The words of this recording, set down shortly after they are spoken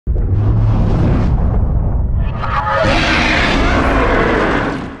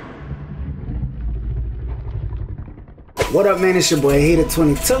What up, man? It's your boy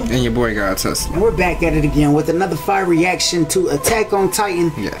Hater22. And your boy God Tesla. And we're back at it again with another fire reaction to Attack on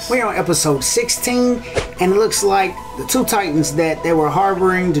Titan. Yes. We're on episode 16, and it looks like the two Titans that they were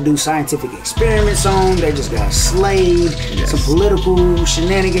harboring to do scientific experiments on, they just got slayed. Yes. Some political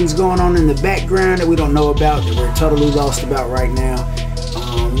shenanigans going on in the background that we don't know about, that we're totally lost about right now.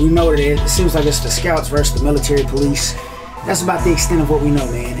 We know that it seems like it's the scouts versus the military police. That's about the extent of what we know,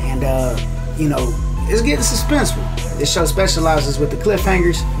 man. And, you know, it's getting suspenseful. This show specializes with the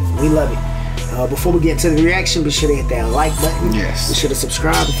cliffhangers. We love it. Before we get to the reaction, be sure to hit that like button. Yes. Be sure to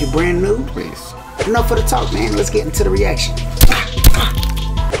subscribe if you're brand new. Please. Enough of the talk, man. Let's get into the reaction.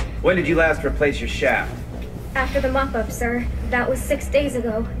 When did you last replace your shaft? After the mop-up, sir. That was 6 days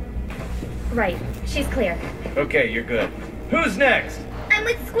ago. Right. She's clear. Okay, you're good. Who's next? I'm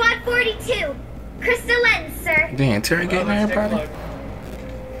with Squad 42. Crystal Lens, sir. They interrogating everybody?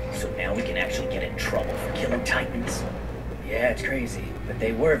 So now we can actually get in trouble for killing Titans. Yeah, it's crazy, but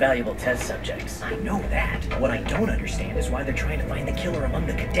they were valuable test subjects. I know that. What I don't understand is why they're trying to find the killer among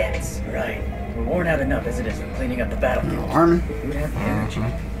the cadets. Right. We're worn out enough as it is from cleaning up the battlefield. Armin. Who'd have the energy?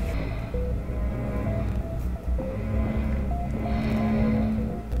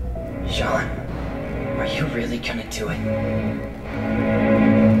 Sean, are you really gonna do it?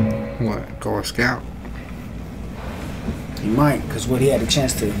 What? Go a scout? He might, because what he had a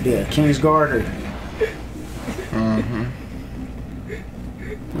chance to be a King's Guard or...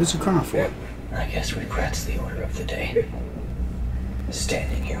 What's he crying for? I guess regret's the order of the day.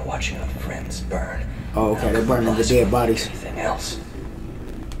 Standing here watching our friends burn. Oh, okay, they're burning the dead bodies. Anything else?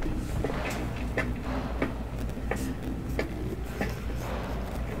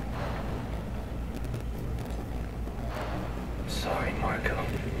 Sorry, Marco.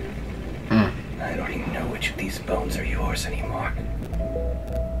 I don't even know which of these bones are yours anymore.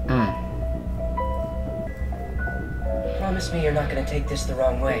 Promise me you're not going to take this the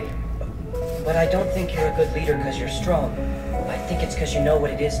wrong way. But I don't think you're a good leader because you're strong. I think it's because you know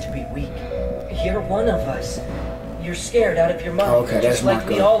what it is to be weak. You're one of us. You're scared out of your mind, okay, just like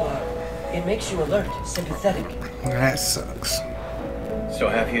Marco. we all are. It makes you alert, sympathetic. That sucks. So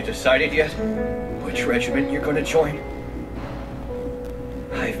have you decided yet which regiment you're going to join?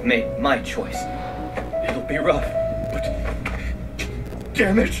 I've made my choice. It'll be rough, but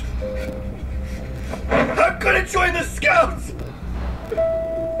damn it, I'm gonna join the Scouts!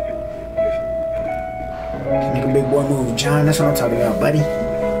 Make a big boy move, John. That's what I'm talking about, buddy. Oh,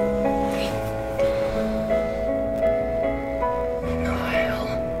 hell.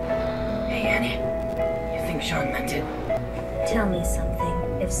 Hey, Annie. You think Sean meant it? Tell me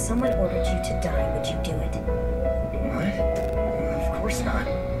something. If someone ordered you to die, would you do it? What? Of course not.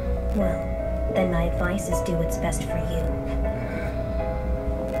 Well, then my advice is do what's best for you.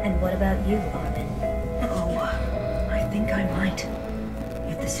 And what about you, Armin? Oh, I think I might.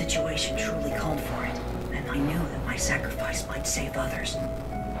 If the situation truly called for it, and I knew that my sacrifice might save others.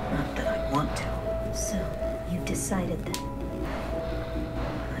 Not that I want to. So, you've decided then.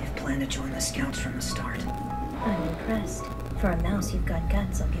 I've planned to join the Scouts from the start. I'm impressed. For a mouse, you've got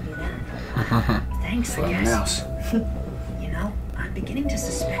guts, I'll give you that. Thanks, For I a guess. mouse. You know, I'm beginning to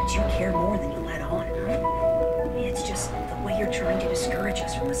suspect you care more than you let on. It's just the way you're trying to discourage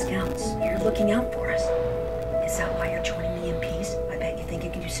us from the Scouts. You're looking out for us. Is that why you're joining the MPs? I bet you think you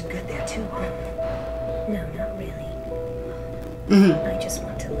can do some good there too, huh? No, not really. I just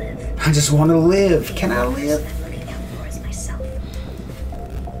want to live. I just want to live. Can I live? I'm looking out for is myself.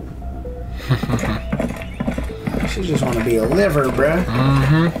 She just want to be a liver, bruh.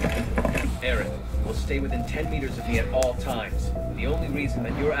 Aaron, will stay within 10 meters of me at all times. The only reason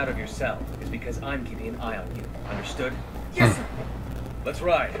that you're out of your cell is because I'm keeping an eye on you. Understood? Yes, sir. Let's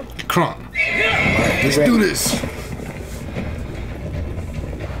ride. Come on. Let's do this.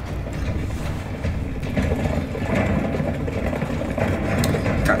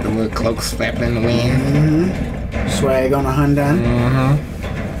 Got the little cloaks flapping in the wind. Swag on a Hyundai.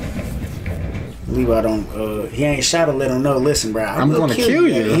 Levi don't, he ain't shot to let him know, listen, bro, I'm gonna kill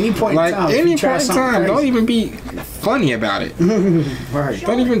you. At any point like, in time. any point in time. Don't even be funny about it. Right.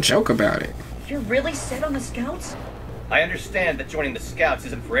 Don't even joke about it. You're really set on the Scouts? I understand that joining the Scouts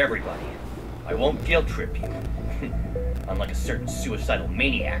isn't for everybody. I won't guilt trip you. Unlike a certain suicidal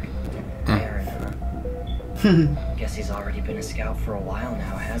maniac. Aaron, huh? Guess he's already been a scout for a while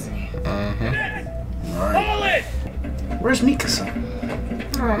now, hasn't he? Hold it! Where's Mikasa?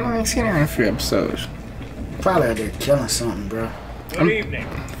 I don't know. I ain't seen her in a few episodes. Probably out there killing something, bro. Good evening.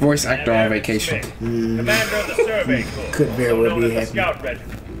 Voice actor on vacation. Commander of the Survey Corps, Could very also well known be as the happening. Scout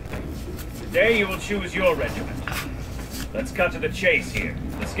Regiment. Today you will choose your regiment. Let's cut to the chase here.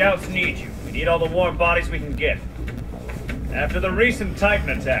 The Scouts need you. We need all the warm bodies we can get. After the recent Titan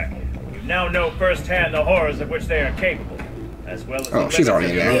attack, you now know firsthand the horrors of which they are capable, as well as the she's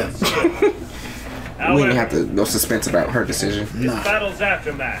already limits of your there. own skill. We didn't have However, no suspense about her decision. this battle's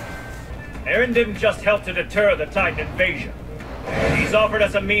aftermath. Eren didn't just help to deter the Titan invasion. He's offered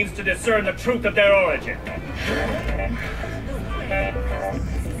us a means to discern the truth of their origin.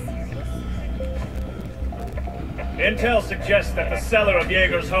 Intel suggests that the cellar of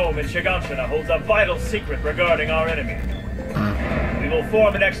Jaeger's home in Shiganshina holds a vital secret regarding our enemy. We will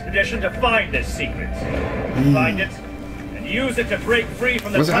form an expedition to find this secret. Find it, and use it to break free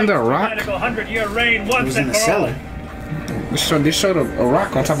from the Was it under a rock? tyrannical 100-year reign It once was in and the for all. cellar. They showed a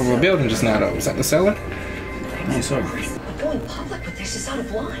rock on top of a building just now, though. Was that the cellar? Man, so But going public with this is out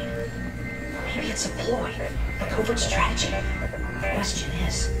of line. Maybe it's a ploy, a covert strategy. The question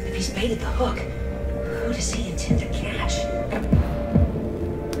is, if he's baited the hook, who does he intend to catch?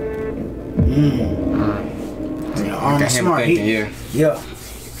 yeah, Arnold Got him smart. thinking, Yeah.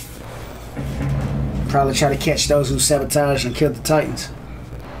 Probably try to catch those who sabotage and kill the Titans.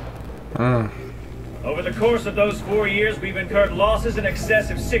 Over the course of those 4 years, we've incurred losses in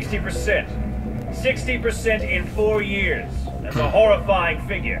excess of 60%. 60% in 4 years. That's a horrifying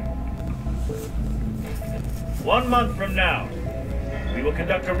figure. 1 month from now, we will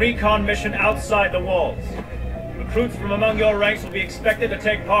conduct a recon mission outside the walls. Recruits from among your ranks will be expected to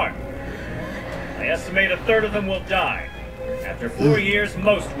take part. I estimate a third of them will die. After 4 years,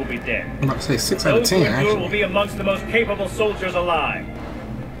 most will be dead. I'm about to say 6 out of Those who 10, endure will actually. be amongst the most capable soldiers alive.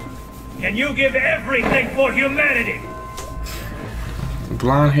 Can you give everything for humanity?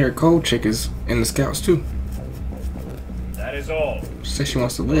 Blonde-haired cold chick is in the scouts, too. That is all. She says she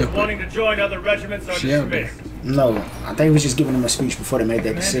wants to live, but Wanting to join other regiments are She out there. dismissed. No, I think he was just giving them a speech before they made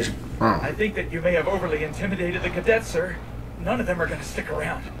that decision. I think that you may have overly intimidated the cadets, sir. None of them are going to stick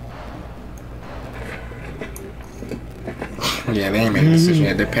around. yeah, they ain't made a decision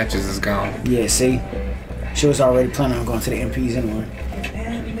yet. Their patches is gone. Yeah, see? She was already planning on going to the MPs anyway.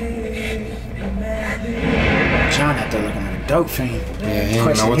 John out there looking like a dope fiend. Yeah, he don't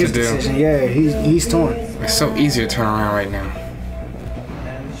know Question what to his do. decision. Yeah, he's torn. It's so easy to turn around right now.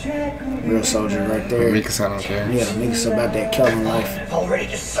 Real soldier right there. Mikasa don't care. Yeah, niggas about that killing life. Already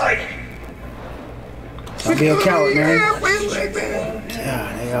decided. Don't be a coward, man.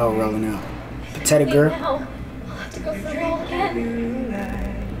 God, they all rolling out. Potato girl. Now, I'll have to go through it all again.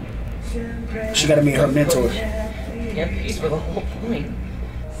 She gotta meet her mentor. MPs were the whole point.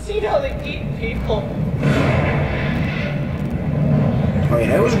 See how they eat people. Oh yeah,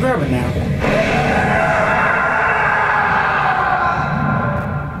 that was grabbing now.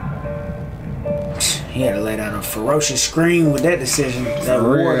 He had to let out a ferocious scream with that decision. That For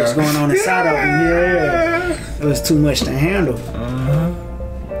war real. that's going on inside of him. Yeah. It was too much to handle.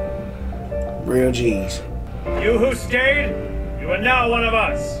 Real G's. You who stayed, you are now one of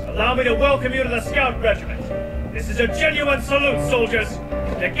us. Allow me to welcome you to the Scout Regiment. This is a genuine salute, soldiers.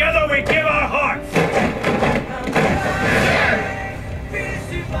 Together we give our hearts.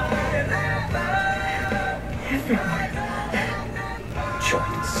 Join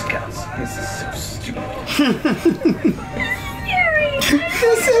the scouts. This is so stupid.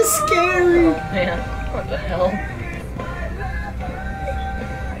 This is scary. Man, what the hell?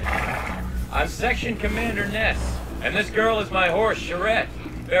 I'm Section Commander Ness, and this girl is my horse, Charette.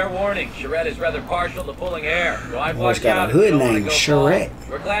 Fair warning, Charette is rather partial to pulling hair, so I've Horse watched got a out if you hood don't wanna named go Charette. bald.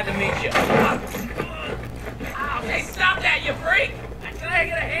 We're glad to meet you. Okay, stop that, you freak! Can I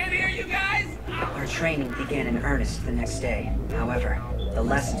get a hand here, you guys? Our training began in earnest the next day. However, the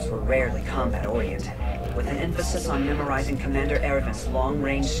lessons were rarely combat-oriented, with an emphasis on memorizing Commander Erevan's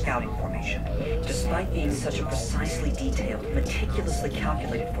long-range scouting formation. Despite being such a precisely detailed, meticulously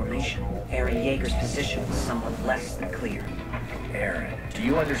calculated formation, Eren Yeager's position was somewhat less than clear. Eren, do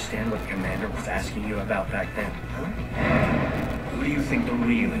you understand what the commander was asking you about back then? Huh? Who do you think the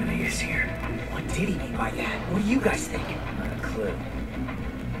real enemy is here? What did he mean by that? What do you guys think? Not a clue.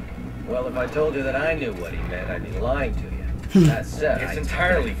 Well, if I told you that I knew what he meant, I'd be lying to you. That said, It's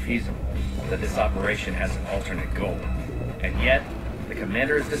entirely feasible that this operation has an alternate goal. And yet, the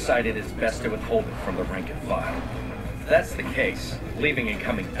commander has decided it's best to withhold it from the rank and file. If that's the case, leaving and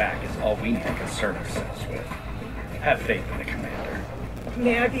coming back is all we need to concern ourselves with. Have faith in the commander.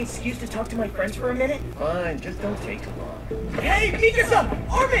 May I be excused to talk to my friends for a minute? Fine, just don't take too long. Hey, Mikasa!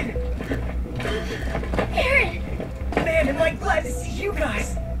 Armin! Eren! Man, am I glad to see you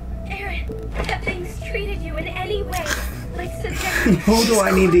guys! Eren, have things treated you in any way? Like subject Who do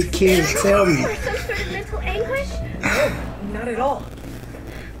I need to kill? Tell me. or some sort of mental anguish? Not at all.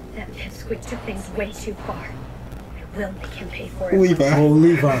 That pipsqueak took things way too far. I will make him pay for it. Levi. Oh,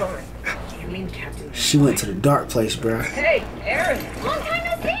 Levi. Do you named Captain. She went to the dark place, bro. Hey, Aaron! Long time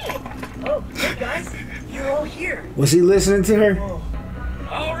no see! Oh, hey guys, you're all here. Was he listening to her?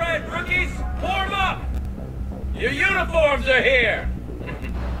 All right, rookies, form up. Your uniforms are here.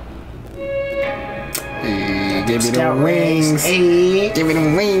 Hey, give me Scout them wings. wings. Hey. Give me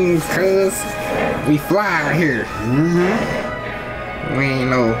them wings, cuz. We fly out here. We ain't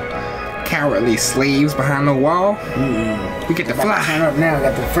no cowardly slaves behind the wall. We get to Turn fly. up now.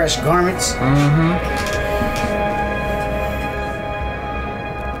 Got the fresh garments.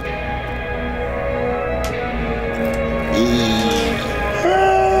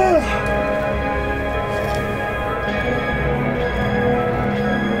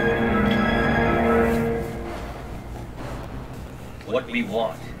 What we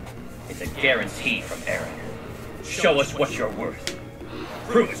want is a guarantee from Aaron. Show us what you're worth.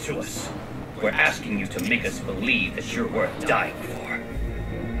 Prove it to us. We're asking you to make us believe that you're worth dying for.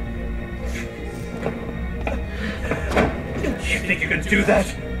 You think you can do that?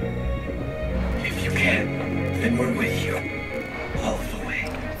 If you can, then we're with you. All the way.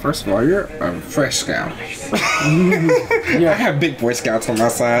 First of all, you're a fresh scout. I have big boy scouts on my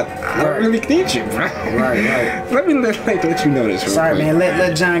side. I don't really need you, bro. Right. Let me let you know this real Sorry, quick. man.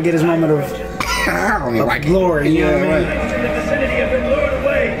 Let John get his moment of I don't know, like glory. You know what I mean? In the vicinity have been lured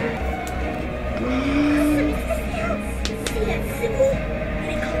away. See that symbol?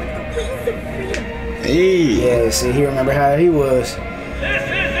 They call it the Wings of Freedom. Hey. Yeah, see, he remember how he was. This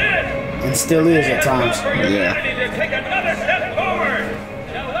is it. And still is at times. Yeah. Ready to take another step forward.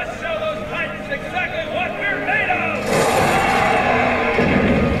 Now let's show those titans exactly what we're made of.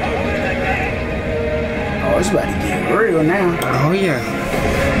 Oh, it's about to get real now. Oh yeah.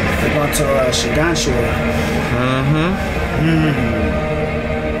 They're going to Shiganshu.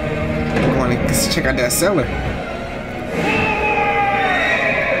 I want to check out that cellar.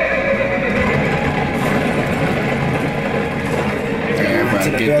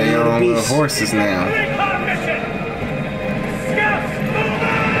 Everybody get their own little horses now. Recon mission. Scouts, move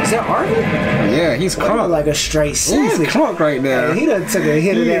out. Is that Arthur? Yeah, he's Look crunk. like a straight He's savage. crunk right now. He done took a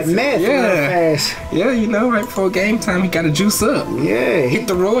hit of that meth real fast. Yeah, you know, right before game time, he got to juice up. Yeah. Hit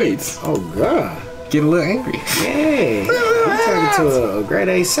the roids. Oh, God. Get a little angry. Yeah. I'm talking to a grade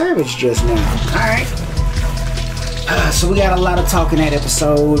A savage just now. Alright. So we got a lot of talk in that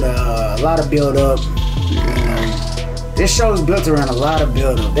episode. A lot of build up. This show is built around a lot of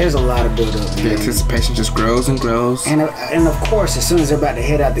build up. There's a lot of build up. The anticipation just grows and grows. And of course, as soon as they're about to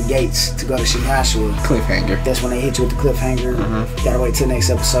head out the gates to go to Shigashua, Cliffhanger. that's when they hit you with the cliffhanger. Gotta wait till next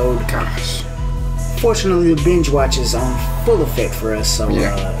episode. Gosh. Fortunately, the binge watch is on full effect for us, so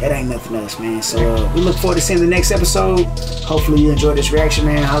Yeah. it ain't nothing else, man. So we look forward to seeing the next episode. Hopefully you enjoyed this reaction,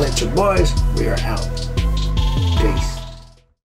 man. Holla at your boys. We are out.